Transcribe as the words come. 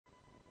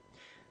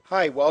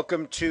Hi,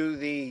 welcome to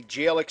the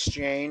Jail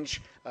Exchange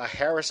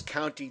Harris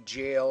County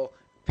Jail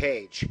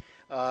page.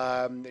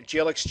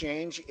 Jail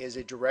Exchange is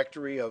a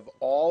directory of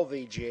all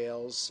the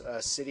jails,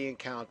 city and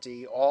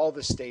county, all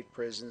the state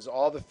prisons,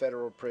 all the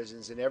federal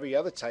prisons, and every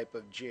other type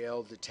of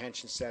jail,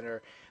 detention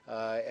center,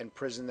 and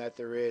prison that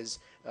there is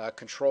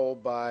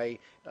controlled by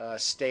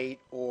state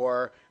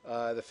or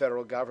the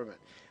federal government.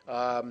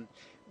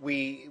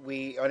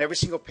 We on every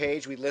single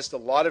page we list a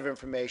lot of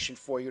information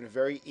for you in a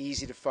very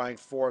easy to find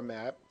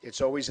format. It's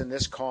always in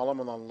this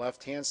column on the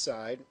left hand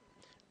side.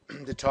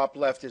 The top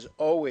left is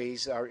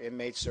always our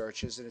inmate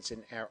searches, and it's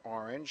in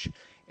orange.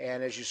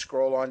 And as you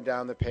scroll on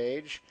down the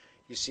page,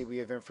 you see we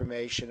have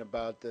information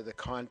about the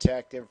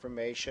contact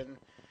information,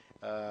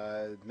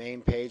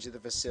 main page of the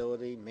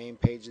facility, main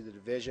page of the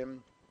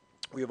division.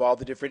 We have all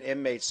the different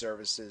inmate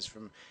services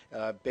from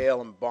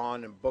bail and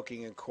bond and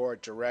booking in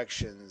court,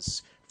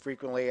 directions,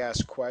 frequently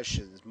asked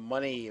questions,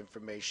 money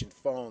information,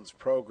 phones,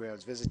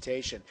 programs,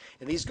 visitation.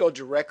 And these go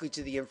directly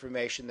to the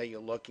information that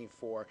you're looking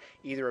for,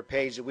 either a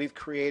page that we've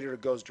created or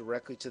goes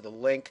directly to the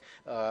link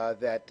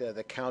that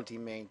the county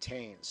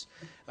maintains.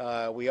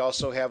 We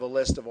also have a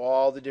list of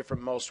all the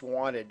different most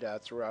wanted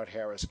throughout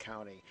Harris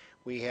County.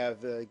 We have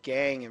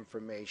gang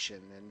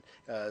information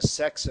and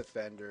sex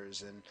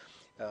offenders and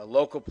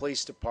local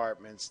police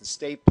departments and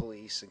state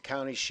police and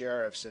county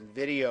sheriffs and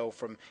video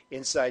from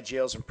inside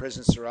jails and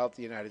prisons throughout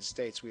the United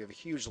States. We have a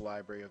huge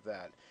library of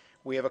that.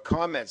 We have a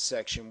comments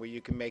section where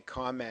you can make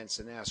comments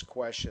and ask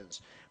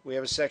questions. We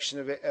have a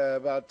section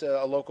about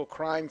a local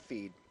crime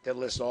feed that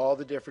lists all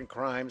the different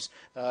crimes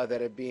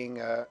that are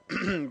being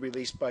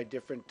released by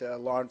different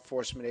law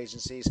enforcement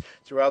agencies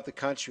throughout the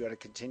country on a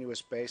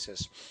continuous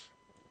basis.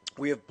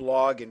 We have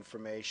blog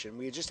information.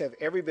 We just have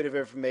every bit of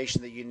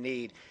information that you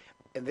need.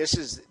 And this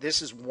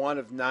is one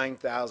of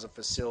 9,000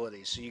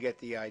 facilities, so you get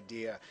the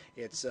idea.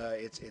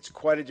 It's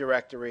quite a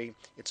directory.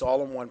 It's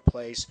all in one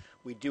place.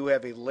 We do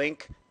have a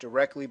link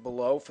directly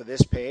below for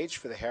this page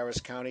for the Harris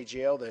County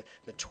Jail, the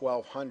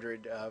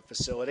 1200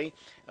 facility,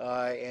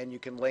 and you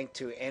can link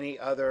to any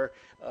other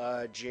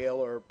jail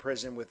or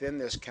prison within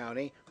this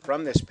county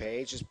from this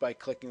page just by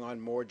clicking on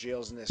more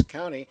jails in this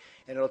county,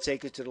 and it'll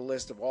take you to the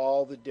list of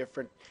all the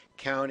different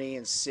county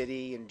and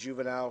city and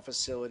juvenile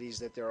facilities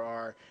that there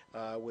are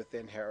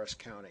within Harris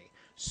County.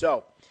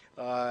 So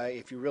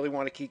if you really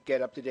want to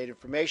get up-to-date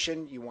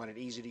information, you want it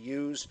easy to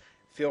use,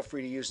 feel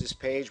free to use this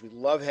page. We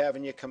love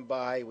having you come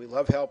by. We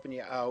love helping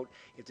you out.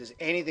 If there's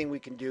anything we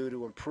can do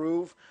to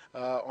improve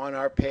on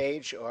our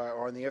page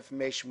or on the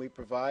information we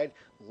provide,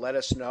 let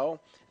us know.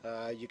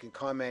 You can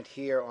comment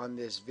here on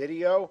this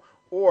video,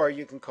 or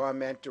you can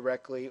comment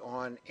directly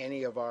on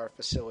any of our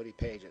facility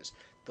pages.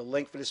 The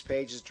link for this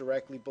page is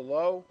directly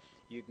below.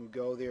 You can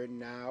go there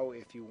now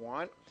if you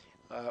want,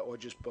 or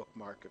just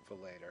bookmark it for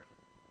later.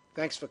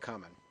 Thanks for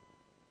coming.